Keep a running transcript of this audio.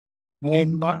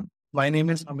Everyone, my name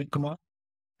is Amit Kumar,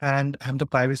 and I'm the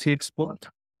privacy expert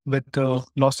with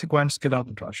Loss Sequence Skill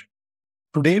Arbitrage.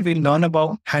 Today, we'll learn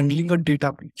about handling a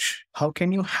data breach. How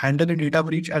can you handle a data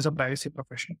breach as a privacy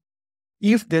professional?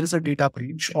 If there is a data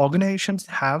breach, organizations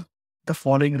have the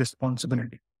following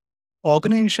responsibility.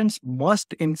 Organizations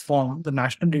must inform the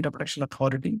National Data Protection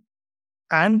Authority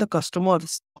and the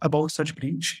customers about such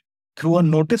breach through a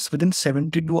notice within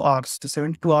 72 hours. The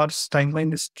 72 hours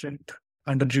timeline is strict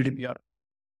under GDPR.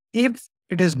 If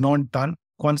it is not done,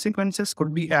 consequences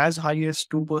could be as high as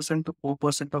 2% to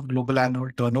 4% of global annual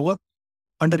turnover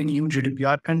under EU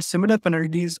GDPR, and similar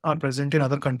penalties are present in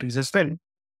other countries as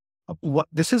well.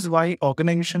 This is why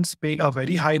organizations pay a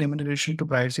very high remuneration to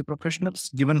privacy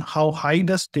professionals, given how high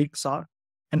the stakes are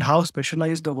and how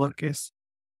specialized the work is.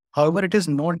 However, it is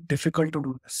not difficult to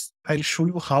do this. I'll show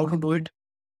you how to do it.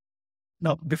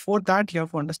 Now, before that, you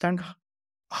have to understand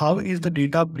how is the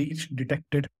data breach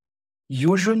detected.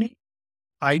 Usually,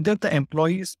 either the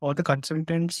employees or the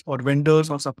consultants or vendors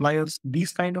or suppliers,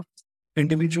 these kind of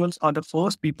individuals are the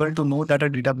first people to know that a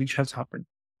data breach has happened.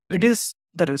 It is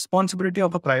the responsibility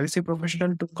of a privacy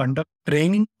professional to conduct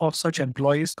training of such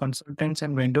employees, consultants,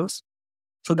 and vendors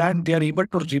so that they are able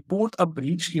to report a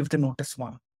breach if they notice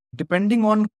one. Depending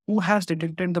on who has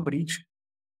detected the breach,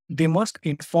 they must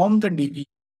inform the DE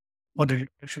or the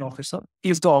detection officer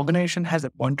if the organization has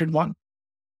appointed one.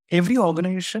 Every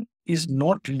organization is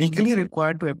not legally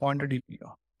required to appoint a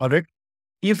DPO. All right.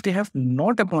 If they have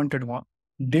not appointed one,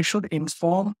 they should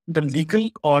inform the legal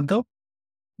or the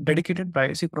dedicated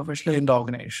privacy professional in the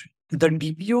organization. The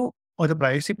DPO or the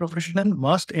privacy professional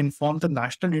must inform the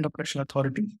National Data Protection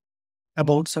Authority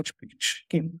about such breach.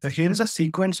 Okay. So here is a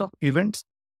sequence of events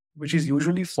which is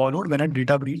usually followed when a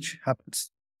data breach happens.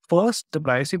 First, the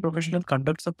privacy professional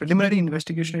conducts a preliminary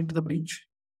investigation into the breach.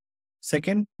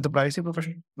 Second, the privacy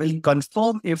professional will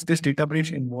confirm if this data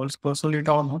breach involves personal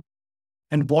data or not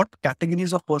and what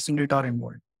categories of personal data are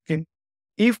involved. Okay.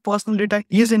 If personal data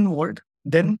is involved,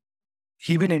 then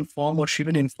he will inform or she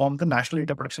will inform the national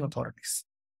data protection authorities.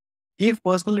 If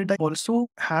personal data also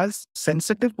has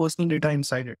sensitive personal data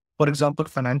inside it, for example,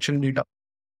 financial data,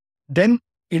 then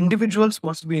individuals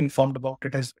must be informed about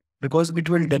it as because it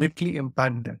will directly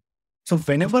impact them. So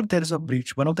whenever there is a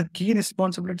breach, one of the key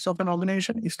responsibilities of an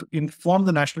organization is to inform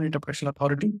the National Data Protection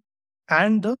Authority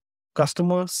and the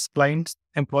customers, clients,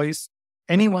 employees,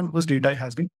 anyone whose data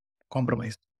has been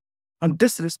compromised. And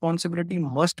this responsibility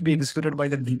must be executed by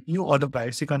the DPO or the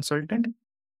privacy consultant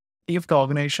if the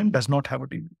organization does not have a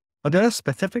DPO. But there are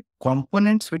specific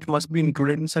components which must be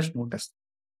included in such notice.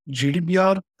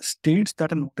 GDPR states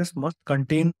that a notice must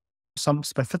contain some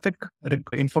specific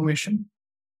information.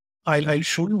 I'll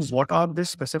show you what are the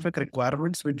specific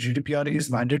requirements which GDPR is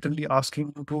mandatorily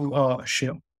asking you to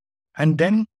share. And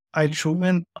then I'll show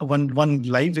you one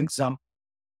live example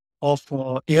of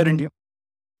Air India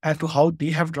as to how they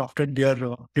have drafted their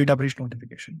data breach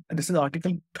notification. And this is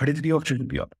Article 33 of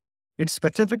GDPR. It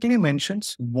specifically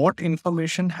mentions what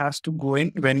information has to go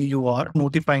in when you are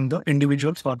notifying the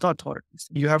individuals or the authorities.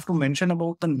 You have to mention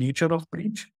about the nature of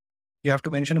breach. You have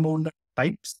to mention about the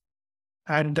types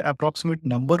and the approximate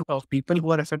number of people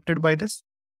who are affected by this.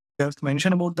 You have to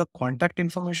mention about the contact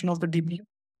information of the DPO.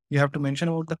 You have to mention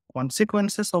about the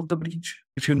consequences of the breach,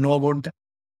 if you know about that.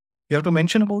 You have to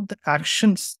mention about the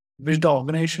actions which the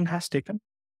organization has taken.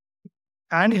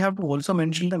 And you have to also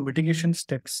mention the mitigation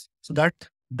steps so that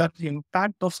the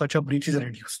impact of such a breach is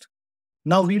reduced.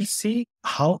 Now we'll see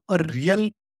how a real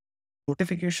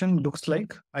notification looks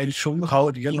like. I'll show you how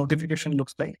a real notification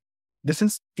looks like. This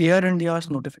is Air India's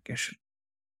notification.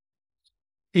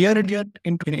 Air India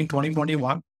in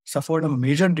 2021 suffered a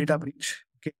major data breach.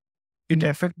 Okay. It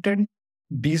affected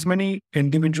these many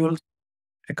individuals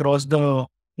across the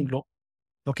globe.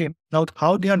 Okay. Now,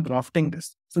 how they are drafting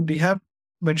this? So they have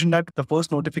mentioned that the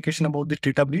first notification about the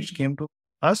data breach came to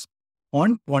us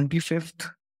on 25th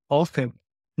of February.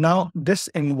 Now, this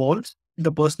involves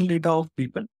the personal data of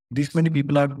people. These many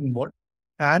people are involved.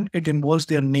 And it involves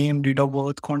their name, date of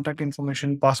birth, contact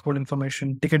information, passport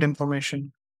information, ticket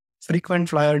information, frequent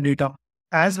flyer data,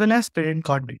 as well as credit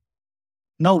card data.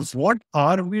 Now, what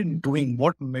are we doing?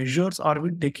 What measures are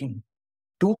we taking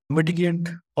to mitigate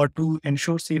or to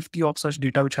ensure safety of such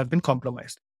data which has been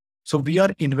compromised? So we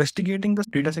are investigating the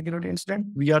data security incident.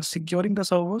 We are securing the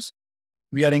servers.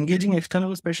 We are engaging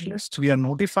external specialists. We are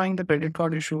notifying the credit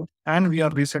card issue, and we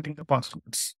are resetting the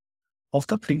passwords of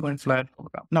the frequent flyer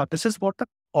program. Now, this is what the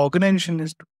organization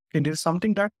is doing. It is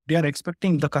something that they are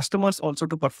expecting the customers also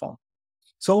to perform.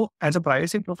 So as a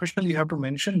privacy professional, you have to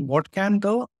mention what can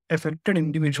the affected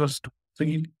individuals do. So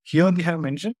here we have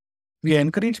mentioned, we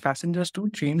encourage passengers to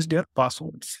change their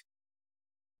passwords.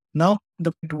 Now,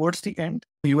 towards the end,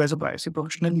 you as a privacy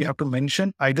professional, you have to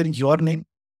mention either your name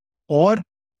or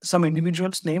some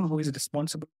individual's name who is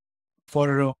responsible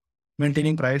for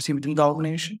maintaining privacy within the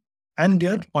organization and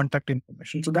their contact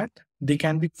information so that they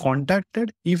can be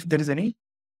contacted if there is any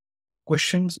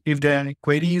questions, if there are any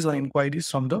queries or inquiries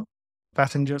from the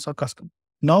passengers or customers.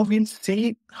 Now we'll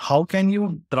say, how can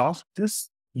you draft this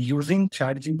using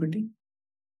ChatGPT?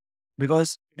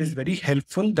 Because it is very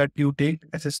helpful that you take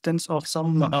assistance of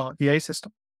some AI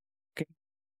system. Okay.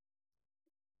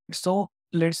 So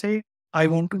let's say I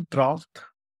want to draft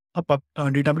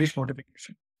a data breach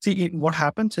notification. See, what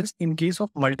happens is in case of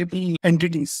multiple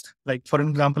entities, like for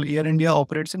example, Air India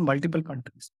operates in multiple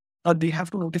countries. They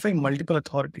have to notify multiple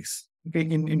authorities, okay,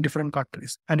 in different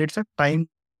countries. And it's a time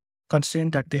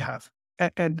constraint that they have.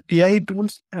 And AI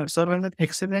tools serve as an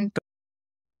excellent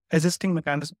assisting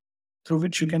mechanism through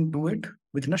which you can do it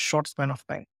within a short span of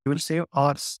time. You will save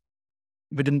hours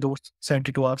within those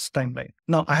 72 hours timeline.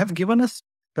 Now, I have given a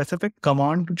specific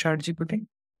command to ChatGPT.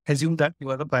 Assume that you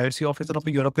are the privacy officer of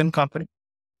a European company.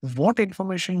 What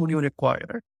information would you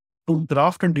require to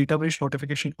draft a database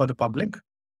notification for the public?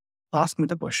 Ask me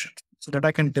the question so that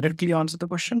I can directly answer the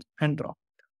question and draft.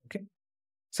 Okay.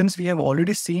 Since we have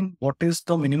already seen what is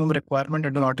the minimum requirement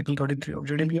under Article 33 of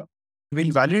GDPR,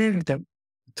 we'll validate them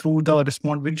through the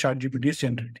response which ChatGPT is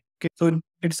generating. Okay. So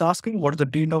it's asking what is the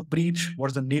date of breach,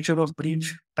 what is the nature of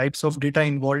breach, types of data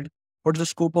involved, what is the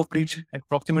scope of breach,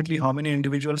 approximately how many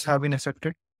individuals have been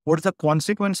affected, what is the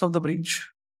consequence of the breach,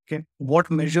 okay, what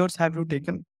measures have you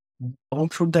taken, whom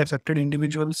should the affected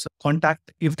individuals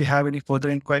contact if they have any further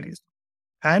inquiries,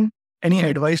 and any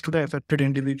advice to the affected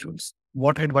individuals.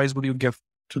 What advice would you give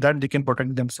so that they can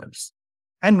protect themselves?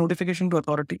 And notification to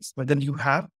authorities, whether you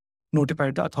have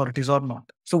notified the authorities or not.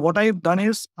 So what I've done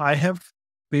is I have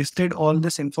pasted all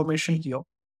this information here.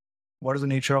 What is the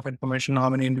nature of information, how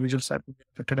many individuals have been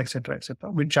affected, etc.,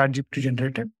 which ChatGPT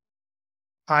generated.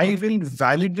 I will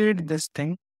validate this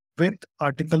thing with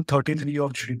Article 33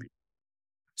 of GDPR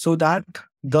so that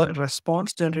the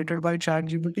response generated by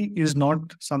ChatGPT is not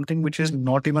something which is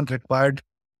not even required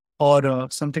or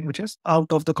something which is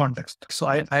out of the context. So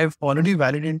I have already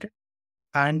validated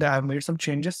and I have made some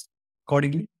changes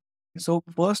accordingly. So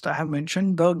first I have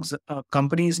mentioned the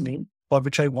company's name for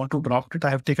which I want to draft it. I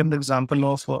have taken the example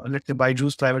of, let's say,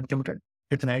 Byju's Private Limited.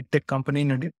 It's an tech company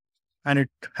in India and it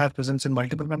has presence in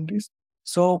multiple countries.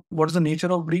 So what is the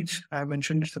nature of breach? I have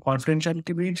mentioned it's a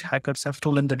confidentiality breach. Hackers have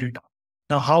stolen the data.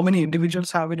 Now, how many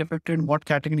individuals have been affected? What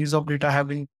categories of data have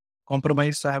been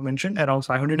compromised? I have mentioned around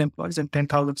 500 employees and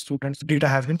 10,000 students. Data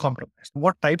has been compromised.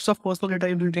 What types of personal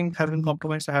data do you think have been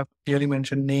compromised? I have clearly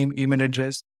mentioned name, email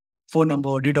address, phone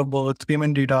number, date of birth,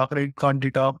 payment data, credit card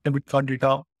data, debit card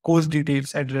data, course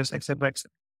details, address, etc.,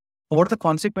 etc. What are the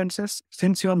consequences?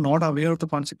 Since you are not aware of the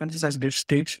consequences at this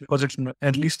stage, because it's an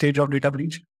early stage of data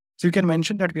breach, so you can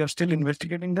mention that we are still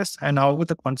investigating this and now with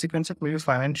the consequences will be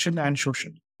financial and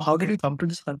social. How did you come to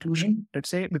this conclusion? Let's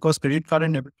say because credit card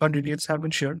and debit card details have been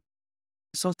shared.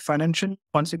 So financial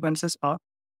consequences are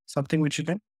something which you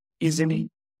can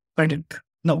easily predict.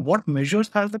 Now, what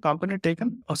measures has the company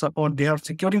taken? Or they are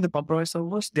securing the compromised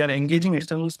servers, they are engaging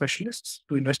external specialists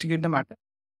to investigate the matter,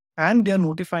 and they are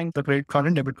notifying the credit card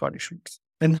and debit card issues.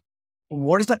 Then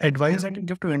what is the advice that you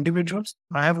give to individuals?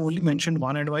 I have only mentioned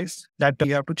one advice that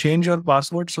you have to change your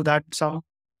password so that some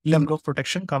level of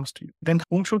protection comes to you. Then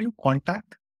whom should you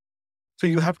contact? So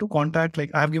you have to contact,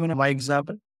 like I have given my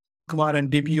example, Kumar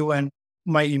and DPO and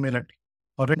my email ID.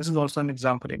 All right, this is also an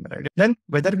example email ID. Then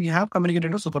whether we have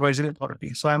communicated to supervisory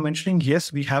authority. So I'm mentioning,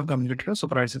 yes, we have communicated to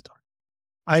supervisory authority.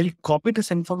 I'll copy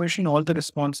this information, all the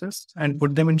responses, and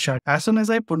put them in chat. As soon as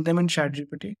I put them in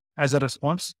ChatGPT as a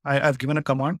response, I've given a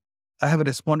command. I have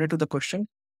responded to the question.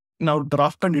 Now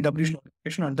draft a database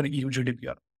notification under EU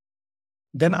GDPR.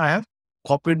 Then I have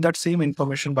copied that same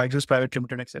information by just private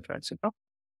limited, etc.,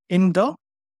 in the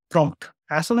prompt.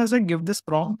 As soon as I give this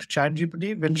prompt,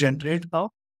 ChatGPT will generate a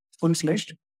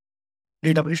full-fledged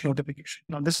database notification.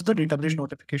 Now, this is the database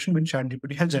notification which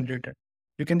ChatGPT has generated.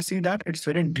 You can see that it's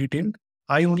very detailed.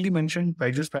 I only mentioned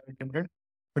Byju's Private Limited,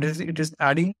 but it is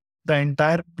adding the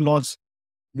entire clause,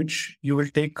 which you will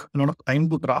take a lot of time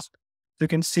to draft. So you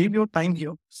can save your time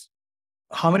here.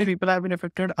 How many people have been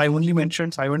affected? I only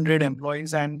mentioned 500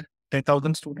 employees and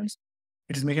 10,000 students.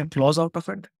 It is making a clause out of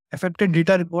it. Affected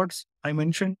data reports, I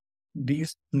mentioned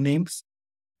these names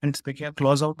and it's making a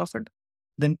clause out of it.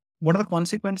 Then what are the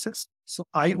consequences? So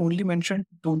I only mentioned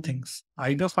two things,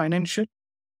 either financial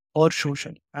or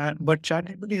social. But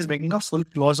ChatGPT is making a full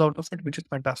clause out of it, which is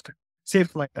fantastic.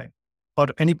 Saves my time. or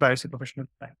any privacy professional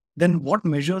time. Then what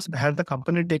measures has the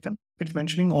company taken? It's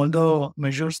mentioning all the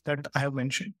measures that I have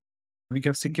mentioned. We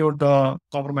have secured the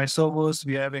compromised servers.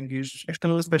 We have engaged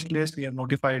external specialists. We have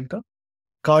notified the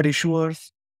card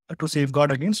issuers to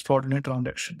safeguard against fraudulent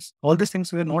transactions. All these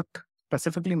things were not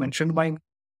specifically mentioned by me.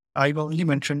 I only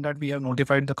mentioned that we have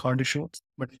notified the card issuers,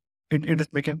 but it is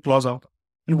making clause out.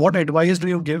 And what advice do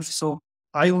you give? So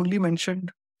I only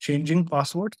mentioned changing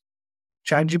passwords.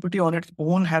 ChatGPT on its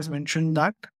own has mentioned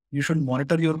that you should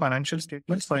monitor your financial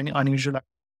statements for any unusual.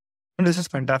 And this is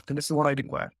fantastic. This is what I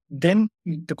require. Then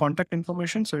the contact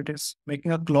information. So it is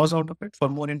making a clause out of it. For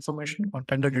more information,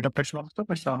 contact the data protection officer,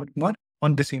 Mr. Amit Kumar,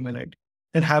 on this email ID.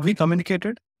 Then have we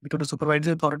communicated to the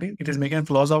supervisory authority? It is making a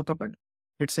clause out of it.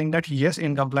 It's saying that yes,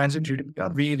 in compliance with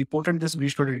GDPR, we reported this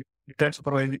breach to the data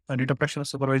protection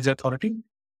supervisory authority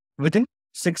within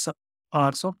 6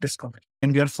 hours of discovery.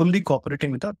 And we are fully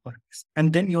cooperating with the authorities.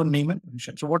 And then your name and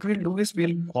position. So what we'll do is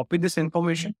we'll copy this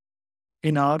information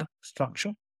in our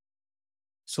structure.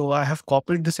 So I have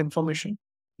copied this information.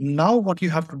 Now what you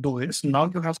have to do is now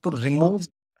you have to remove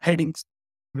headings,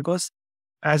 because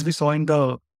as we saw in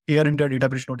the Air India data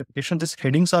breach notification, these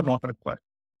headings are not required.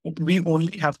 We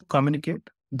only have to communicate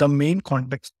the main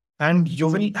context, and you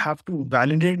will have to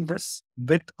validate this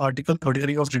with Article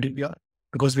 33 of GDPR,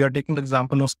 because we are taking the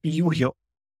example of EU here.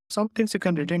 Some things you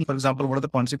can retain, for example, what are the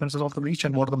consequences of the breach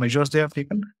and what are the measures they have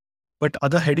taken. But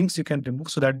other headings you can remove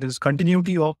so that there is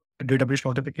continuity of data breach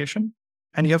notification.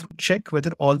 And you have to check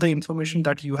whether all the information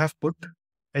that you have put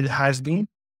it has been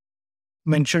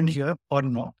mentioned here or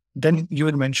not. Then you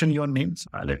will mention your names.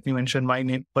 Let me mention my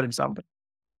name, for example.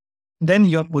 Then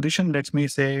your position, let me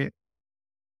say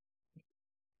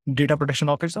data protection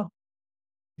officer.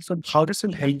 So how this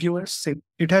will help you is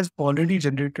it has already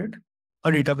generated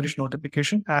a data breach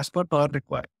notification as per our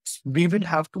requirements. We will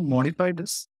have to modify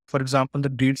this. For example, the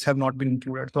dates have not been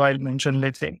included. So I'll mention,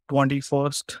 let's say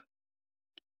 21st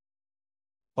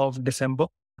of December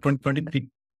 2023.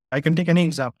 I can take any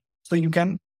example. So you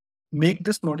can make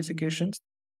this notifications,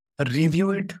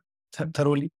 review it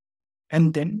thoroughly,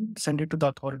 and then send it to the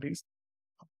authorities.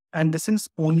 And this is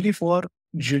only for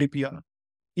GDPR.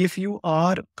 If you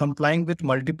are complying with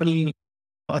multiple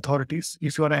authorities,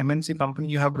 if you are an MNC company,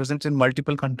 you have presence in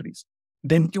multiple countries,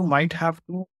 then you might have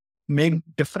to make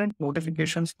different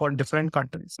notifications for different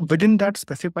countries within that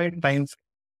specified time.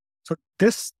 So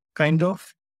this kind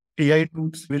of AI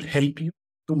tools will help you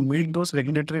to meet those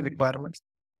regulatory requirements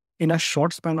in a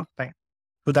short span of time,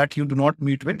 so that you do not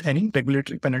meet with any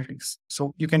regulatory penalties.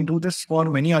 So you can do this for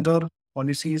many other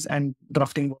policies and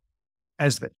drafting work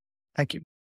as well. Thank you.